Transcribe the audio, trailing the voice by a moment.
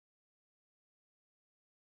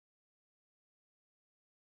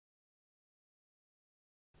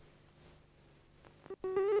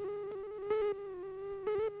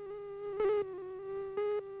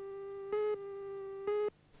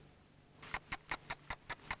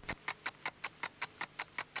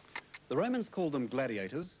The Romans called them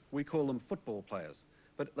gladiators, we call them football players,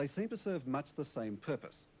 but they seem to serve much the same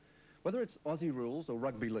purpose. Whether it's Aussie rules or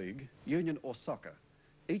rugby league, union or soccer,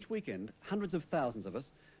 each weekend hundreds of thousands of us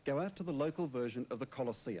go out to the local version of the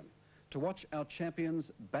Colosseum to watch our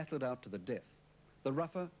champions battle it out to the death. The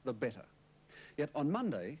rougher, the better. Yet on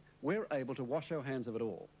Monday, we're able to wash our hands of it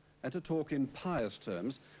all and to talk in pious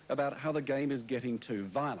terms about how the game is getting too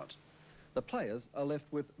violent. The players are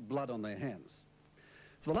left with blood on their hands.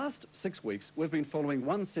 For the last 6 weeks, we've been following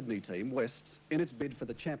one Sydney team, Wests, in its bid for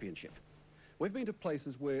the championship. We've been to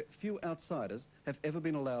places where few outsiders have ever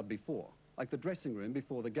been allowed before, like the dressing room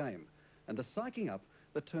before the game, and the psyching up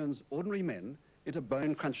that turns ordinary men into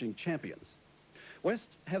bone-crunching champions.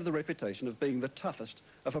 Wests have the reputation of being the toughest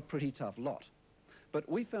of a pretty tough lot. But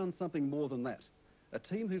we found something more than that, a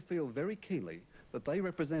team who feel very keenly that they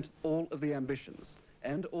represent all of the ambitions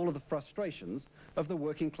and all of the frustrations of the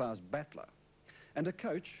working-class battler. And a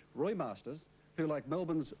coach, Roy Masters, who, like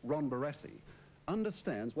Melbourne's Ron Barassi,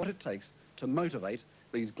 understands what it takes to motivate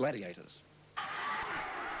these gladiators.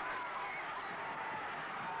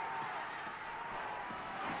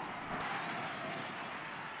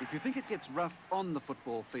 If you think it gets rough on the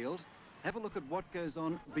football field, have a look at what goes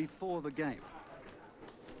on before the game.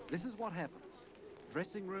 This is what happens.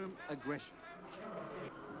 Dressing room aggression.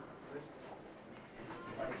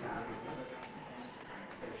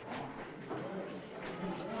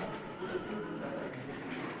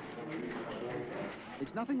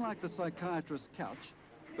 It's nothing like the psychiatrist's couch,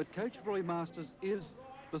 but Coach Roy Masters is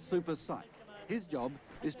the super psych. His job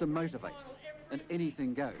is to motivate, and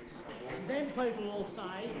anything goes. Then people will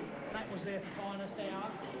say that was their finest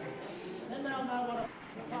hour. Then they'll know what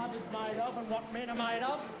a club is made of and what men are made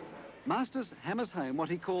of. Masters hammers home what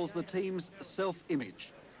he calls the team's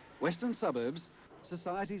self-image. Western suburbs,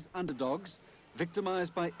 society's underdogs,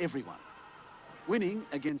 victimised by everyone. Winning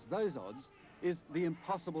against those odds is the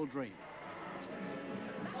impossible dream.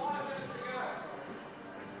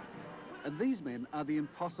 And these men are the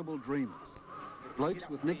impossible dreamers. Blokes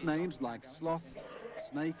with nicknames like Sloth,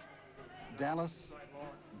 Snake, Dallas,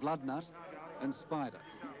 Bloodnut and Spider.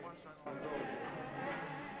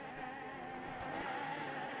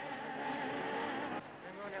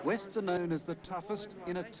 Wests are known as the toughest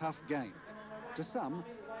in a tough game. To some,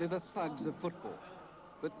 they're the thugs of football.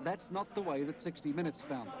 But that's not the way that 60 Minutes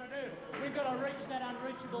found them. We've got to reach that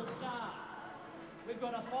unreachable star. We've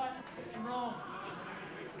got to fight him wrong.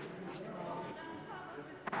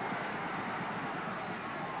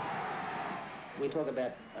 We talk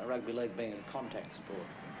about rugby league being a contact sport.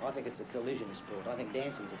 I think it's a collision sport. I think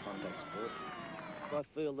dancing's a contact sport. I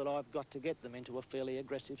feel that I've got to get them into a fairly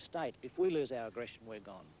aggressive state. If we lose our aggression, we're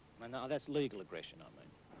gone. And that's legal aggression, I mean.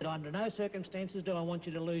 But under no circumstances do I want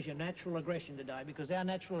you to lose your natural aggression today, because our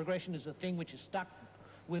natural aggression is the thing which has stuck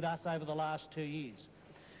with us over the last 2 years.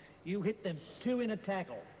 You hit them 2 in a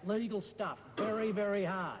tackle, legal stuff, very, very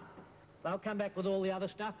hard. They'll come back with all the other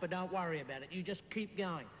stuff, but don't worry about it. You just keep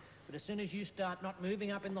going. But as soon as you start not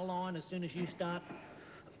moving up in the line, as soon as you start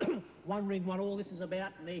wondering what all this is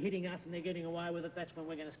about, and they're hitting us and they're getting away with it, that's when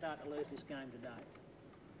we're going to start to lose this game today.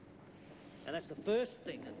 And that's the first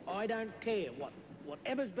thing. I don't care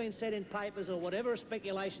whatever's been said in papers or whatever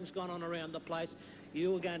speculation's gone on around the place,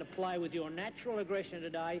 you are going to play with your natural aggression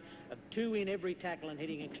today of 2 in every tackle and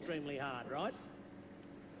hitting extremely hard, right?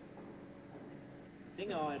 The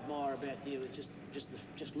thing I admire about you is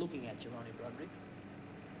just looking at you, Ronnie Broderick.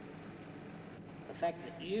 The fact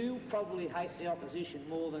that you probably hate the opposition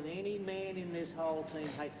more than any man in this whole team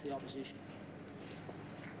hates the opposition.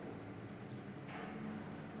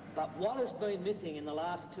 But what has been missing in the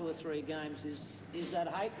last 2 or 3 games is that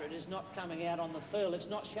hatred is not coming out on the field. It's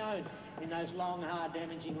not shown in those long, hard,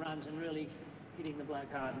 damaging runs and really hitting the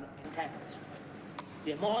bloke hard in tackles.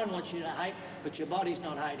 Your mind wants you to hate, but your body's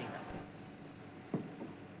not hating them.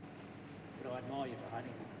 But I admire you for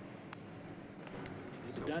hating them.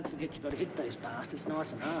 But don't forget you've got to hit these bastards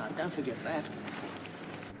nice and hard. Don't forget that.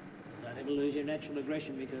 Don't ever lose your natural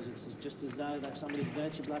aggression, because it's just as though somebody's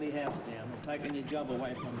burnt your bloody house down or taken your job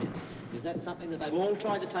away from you. Because that's something that they've all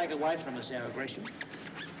tried to take away from us, our aggression.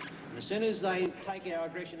 And as soon as they take our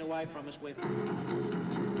aggression away from us, we're...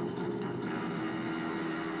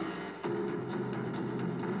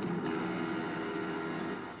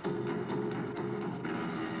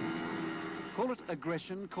 Call it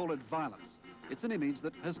aggression, call it violence. It's an image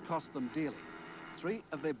that has cost them dearly. 3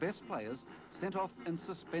 of their best players sent off and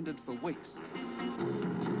suspended for weeks.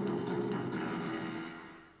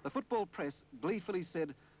 The football press gleefully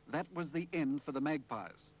said that was the end for the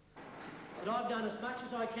Magpies. But I've done as much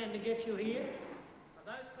as I can to get you here.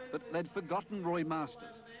 But they'd forgotten Roy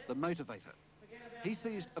Masters, the motivator. He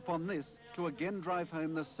seized upon this to again drive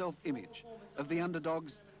home the self-image of the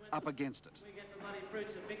underdogs up against it. We get the bloody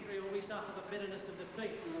fruits of victory or we suffer the bitterness of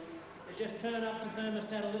defeat. It's just turn up the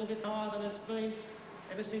thermostat a little bit higher than it's been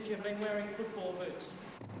ever since you've been wearing football boots.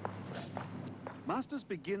 Masters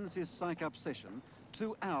begins his psych-up session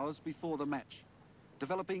 2 hours before the match,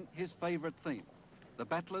 developing his favourite theme, the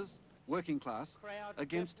battlers, working class,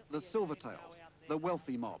 against the Silvertails, the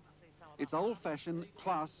wealthy mob. It's old-fashioned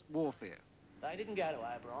class warfare. They didn't go to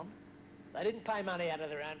Oberon. They didn't pay money out of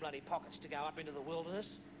their own bloody pockets to go up into the wilderness.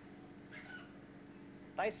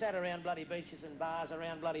 They sat around bloody beaches and bars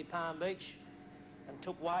around bloody Palm Beach and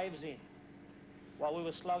took waves in while we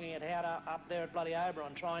were slogging it out up there at bloody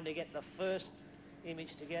Oberon trying to get the first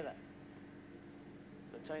image together.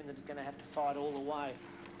 The team that's going to have to fight all the way.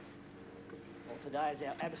 Well, today is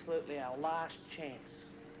absolutely our last chance.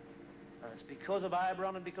 And it's because of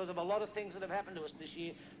Oberon and because of a lot of things that have happened to us this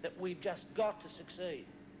year that we've just got to succeed.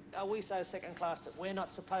 Are we so second class that we're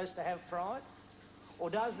not supposed to have pride?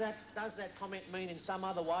 Or does that comment mean in some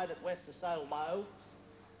other way that West are so low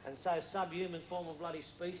and so subhuman form of bloody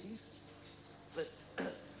species that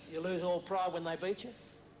you lose all pride when they beat you?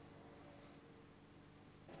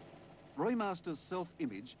 Roy Masters'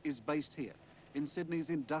 self-image is based here, in Sydney's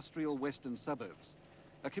industrial western suburbs,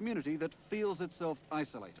 a community that feels itself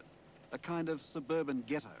isolated, a kind of suburban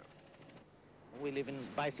ghetto. We live in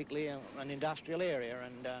basically an industrial area,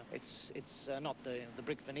 and it's not the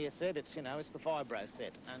brick veneer set. It's it's the fibro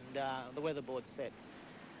set and the weatherboard set.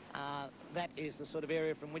 That is the sort of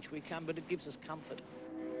area from which we come, but it gives us comfort.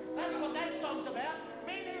 That's what that song's about.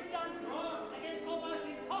 Men who've done crime against almost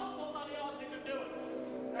impossible bloody odds who can do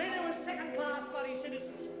it. Men who are second-class bloody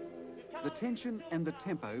citizens. The tension and the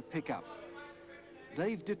tempo pick up.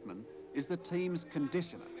 Dave Dittman is the team's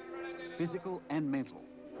conditioner, physical and mental.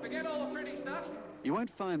 Forget all the pretty stuff. You won't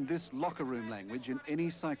find this locker room language in any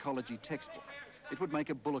psychology textbook. It would make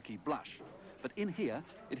a bullocky blush. But in here,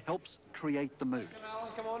 it helps create the mood.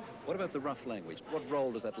 Alan, come on. What about the rough language? What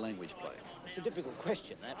role does that language play? It's a difficult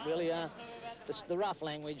question, that really. The rough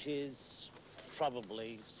language is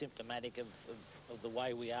probably symptomatic of the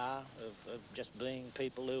way we are, of just being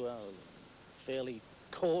people who are fairly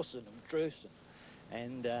coarse and obtruse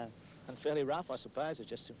and fairly rough, I suppose. It's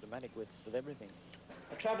just symptomatic with everything.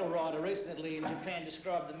 A travel writer recently in Japan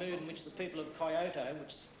described the mood in which the people of Kyoto, which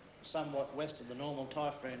is somewhat west of the normal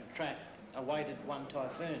typhoon track, awaited one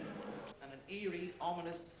typhoon. And an eerie,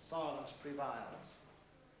 ominous silence prevails.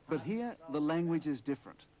 But here, the language is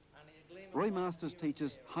different. Roy Masters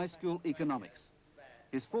teaches high school economics.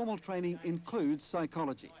 His formal training includes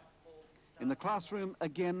psychology. In the classroom,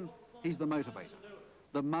 again, he's the motivator,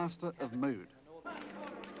 the master of mood,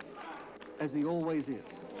 as he always is.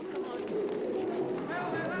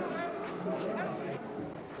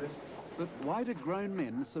 But why do grown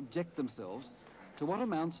men subject themselves to what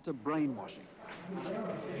amounts to brainwashing?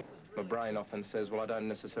 My brain often says, well, I don't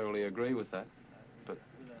necessarily agree with that, but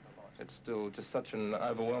it's still just such an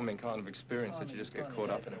overwhelming kind of experience that you just get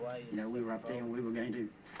caught up in it. You know, we were up there and we were going to...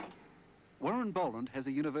 Warren Boland has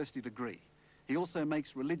a university degree. He also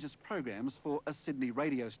makes religious programs for a Sydney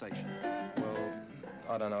radio station. Well,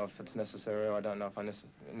 I don't know if it's necessary. I don't know if I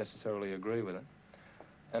necessarily agree with it.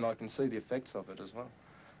 And I can see the effects of it as well.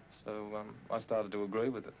 So I started to agree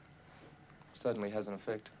with it. Certainly has an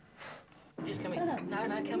effect. Just come in. No,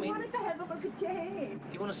 come in. I wanted to have a look at your hand.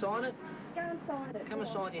 You want to sign it? Go and sign it. Come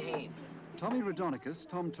and sign your hand. Tommy Rodonicus,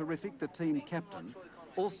 Tom Terrific, the team captain,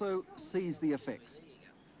 also sees the effects,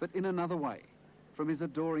 but in another way, from his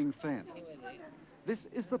adoring fans. This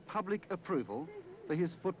is the public approval for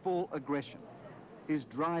his football aggression, his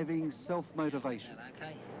driving self-motivation.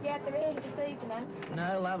 Okay. You at the end this evening?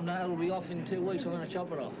 No, love, no. It'll be off in 2 weeks. I'm going to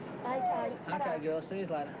chop it off. Okay. Okay, girl. See you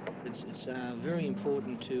later. It's very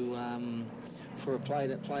important to for a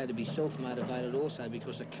player to be self-motivated also,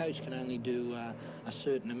 because a coach can only do a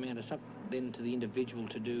certain amount. It's up then to the individual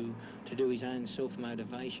to do his own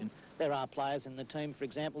self-motivation. There are players in the team, for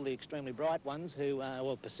example, the extremely bright ones who,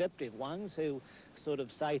 well, perceptive ones, who sort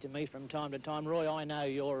of say to me from time to time, Roy, I know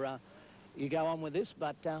you go on with this,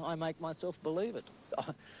 but I make myself believe it.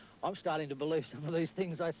 I'm starting to believe some of these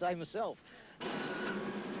things I say myself.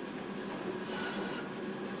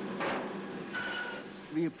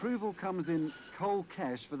 The approval comes in cold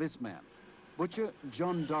cash for this man, butcher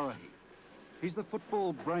John Dorahy. He's the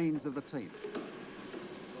football brains of the team.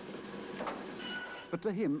 But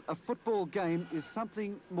to him, a football game is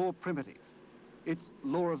something more primitive. It's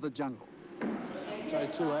law of the jungle. So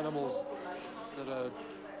two animals that are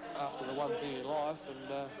after the one thing in life,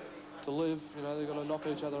 and to live, you know, they've got to knock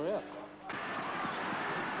each other out.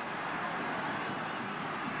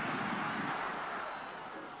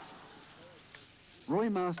 Roy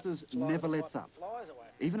Masters never lets up,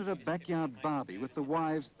 even at a backyard barbie with the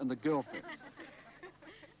wives and the girlfriends.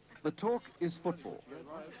 The talk is football,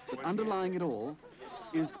 but underlying it all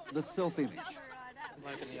is the self-image.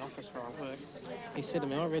 Bloke in the office where I work, he said to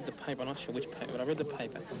me, I read the paper, I'm not sure which paper, but I read the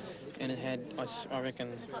paper, and it had, I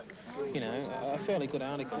reckon, you know, a fairly good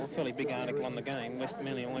article, a fairly big article on the game, West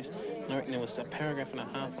Manly and West, and I reckon there was a paragraph and a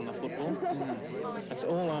half on the football. That's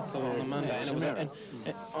all up on the Monday, and it was,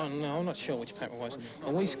 no, I'm not sure which paper it was.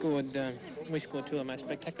 And we scored two of the most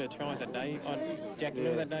spectacular tries that day. Jack,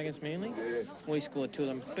 remember that day against Manly? We scored two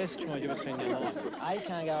of the best tries you've ever seen in your life. A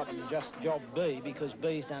can't go up and just job B because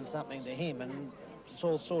B's done something to him, and it's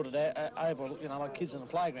all sorted out over, you know, like kids in the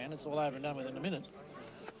playground. It's all over and done within a minute.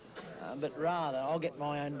 But rather, I'll get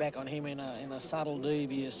my own back on him in a subtle,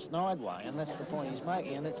 devious, snide way, and that's the point he's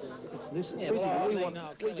making. And it's this. Yeah, well, we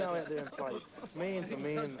go out there and play man for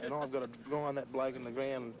man, and I've got to grind that bloke in the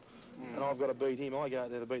ground, and I've got to beat him. I go out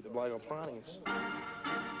there to beat the bloke I'm playing against.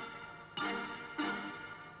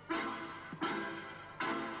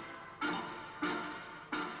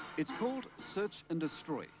 It's called Search and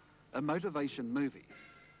Destroy, a motivation movie.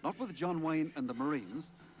 Not with John Wayne and the Marines,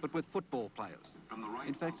 but with football players.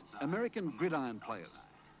 In fact, American gridiron players,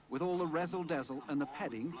 with all the razzle-dazzle and the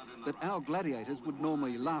padding that our gladiators would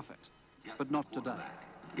normally laugh at, but not today.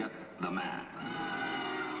 Get the man.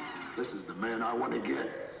 This is the man I want to get.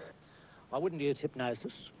 I wouldn't use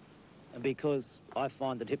hypnosis, because I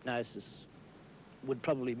find that hypnosis would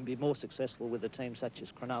probably be more successful with a team such as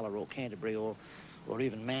Cronulla or Canterbury or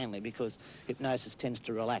even Manly, because hypnosis tends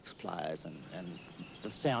to relax players and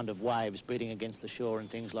the sound of waves beating against the shore and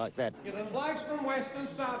things like that. Yeah, the blokes from western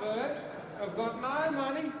suburbs have got no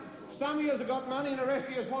money. Some of you have got money and the rest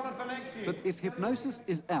of you want it for next year. But if hypnosis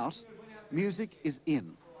is out, music is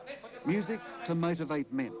in. Music to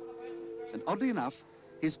motivate men. And oddly enough,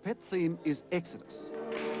 his pet theme is Exodus.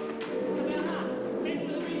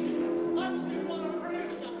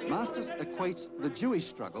 Masters equates the Jewish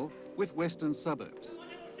struggle with western suburbs.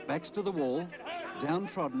 Backs to the wall,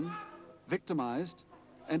 downtrodden, victimised,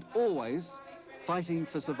 and always fighting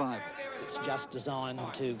for survival. It's just designed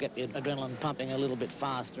to get the adrenaline pumping a little bit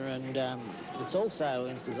faster, and it's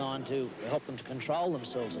also designed to help them to control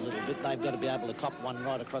themselves a little bit. They've got to be able to cop one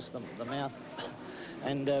right across the mouth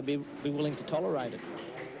and be willing to tolerate it.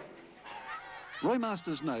 Roy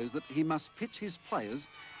Masters knows that he must pitch his players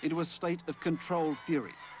into a state of controlled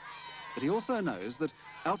fury. But he also knows that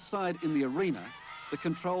outside in the arena, the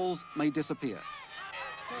controls may disappear.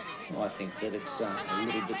 I think that it's a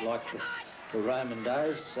little bit like the Roman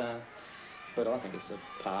days, but I think it's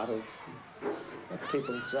a part of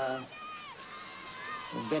people's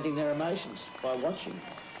inventing their emotions by watching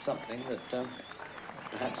something that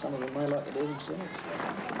perhaps some of them may like to do themselves.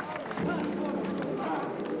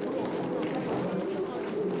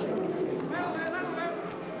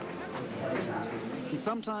 And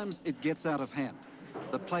sometimes it gets out of hand.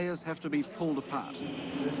 The players have to be pulled apart.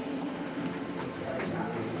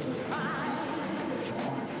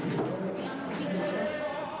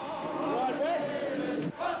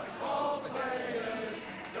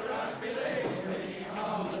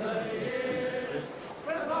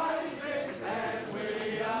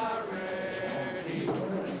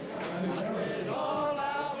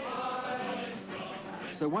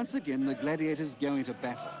 So once again, the gladiators go into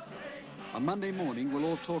battle. On Monday morning, we'll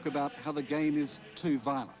all talk about how the game is too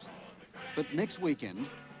violent. But next weekend,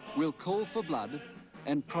 we'll call for blood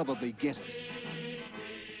and probably get it.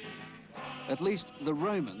 At least the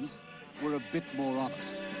Romans were a bit more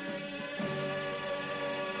honest.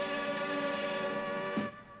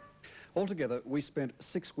 Altogether, we spent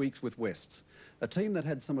 6 weeks with Wests, a team that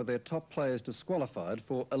had some of their top players disqualified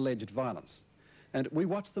for alleged violence. And we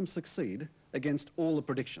watched them succeed against all the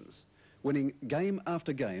predictions, winning game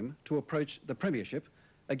after game to approach the premiership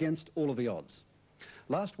against all of the odds.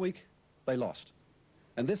 Last week, they lost.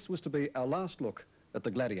 And this was to be our last look at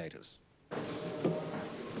the Gladiators.